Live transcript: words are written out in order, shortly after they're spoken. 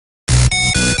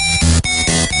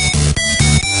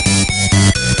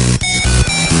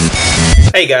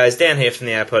Hey guys, Dan here from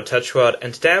the iPod Touch World,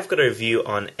 and today I've got a review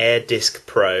on AirDisk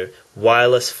Pro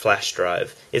wireless flash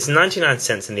drive. It's 99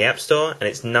 cents in the App Store and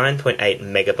it's 9.8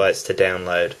 megabytes to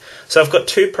download. So I've got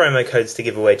two promo codes to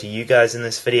give away to you guys in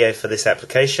this video for this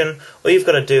application. All you've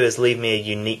got to do is leave me a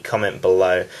unique comment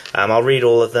below. I'll read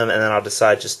all of them and then I'll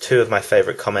decide just two of my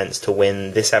favorite comments to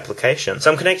win this application.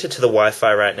 So I'm connected to the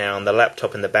Wi-Fi right now on the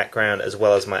laptop in the background as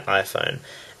well as my iPhone.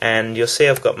 And you'll see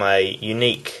I've got my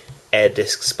unique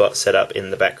AirDisk spot set up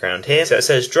in the background here. So it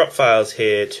says drop files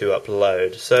here to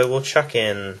upload. So we'll chuck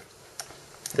in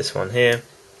this one here.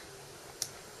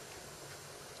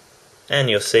 And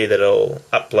you'll see that it'll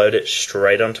upload it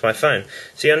straight onto my phone.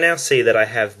 So you'll now see that I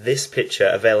have this picture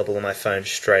available on my phone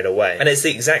straight away. And it's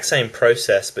the exact same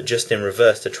process, but just in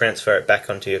reverse to transfer it back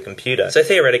onto your computer. So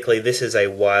theoretically, this is a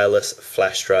wireless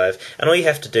flash drive, and all you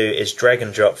have to do is drag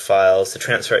and drop files to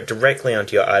transfer it directly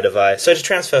onto your iDevice. So to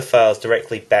transfer files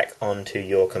directly back onto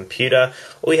your computer,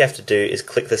 all you have to do is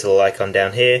click this little icon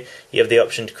down here. You have the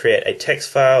option to create a text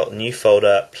file, new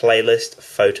folder, playlist,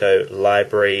 photo,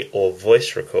 library, or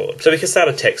voice record. So we can start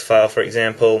a text file, for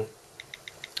example.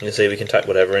 You'll see we can type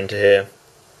whatever into here.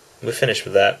 We're finished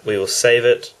with that. We will save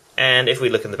it, and if we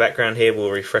look in the background here,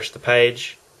 we'll refresh the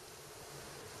page.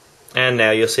 And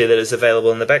now you'll see that it's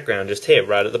available in the background just here,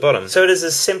 right at the bottom. So it is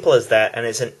as simple as that, and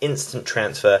it's an instant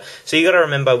transfer. So you got to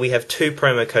remember we have two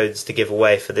promo codes to give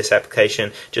away for this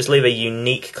application. Just leave a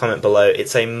unique comment below.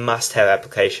 It's a must-have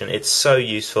application. It's so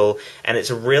useful, and it's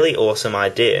a really awesome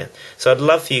idea. So I'd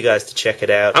love for you guys to check it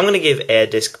out. I'm going to give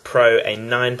AirDisk Pro a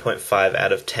 9.5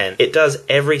 out of 10. It does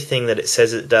everything that it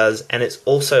says it does, and it's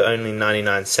also only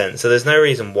 99 cents. So there's no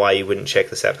reason why you wouldn't check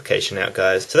this application out,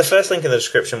 guys. So the first link in the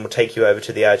description will take you over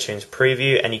to the iTunes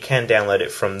preview, and you can download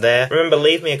it from there. Remember,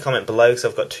 leave me a comment below because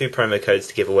I've got two promo codes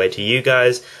to give away to you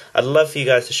guys. I'd love for you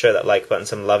guys to show that like button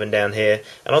some loving down here,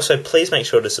 and also please make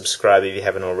sure to subscribe if you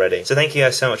haven't already. So thank you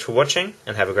guys so much for watching,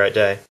 and have a great day.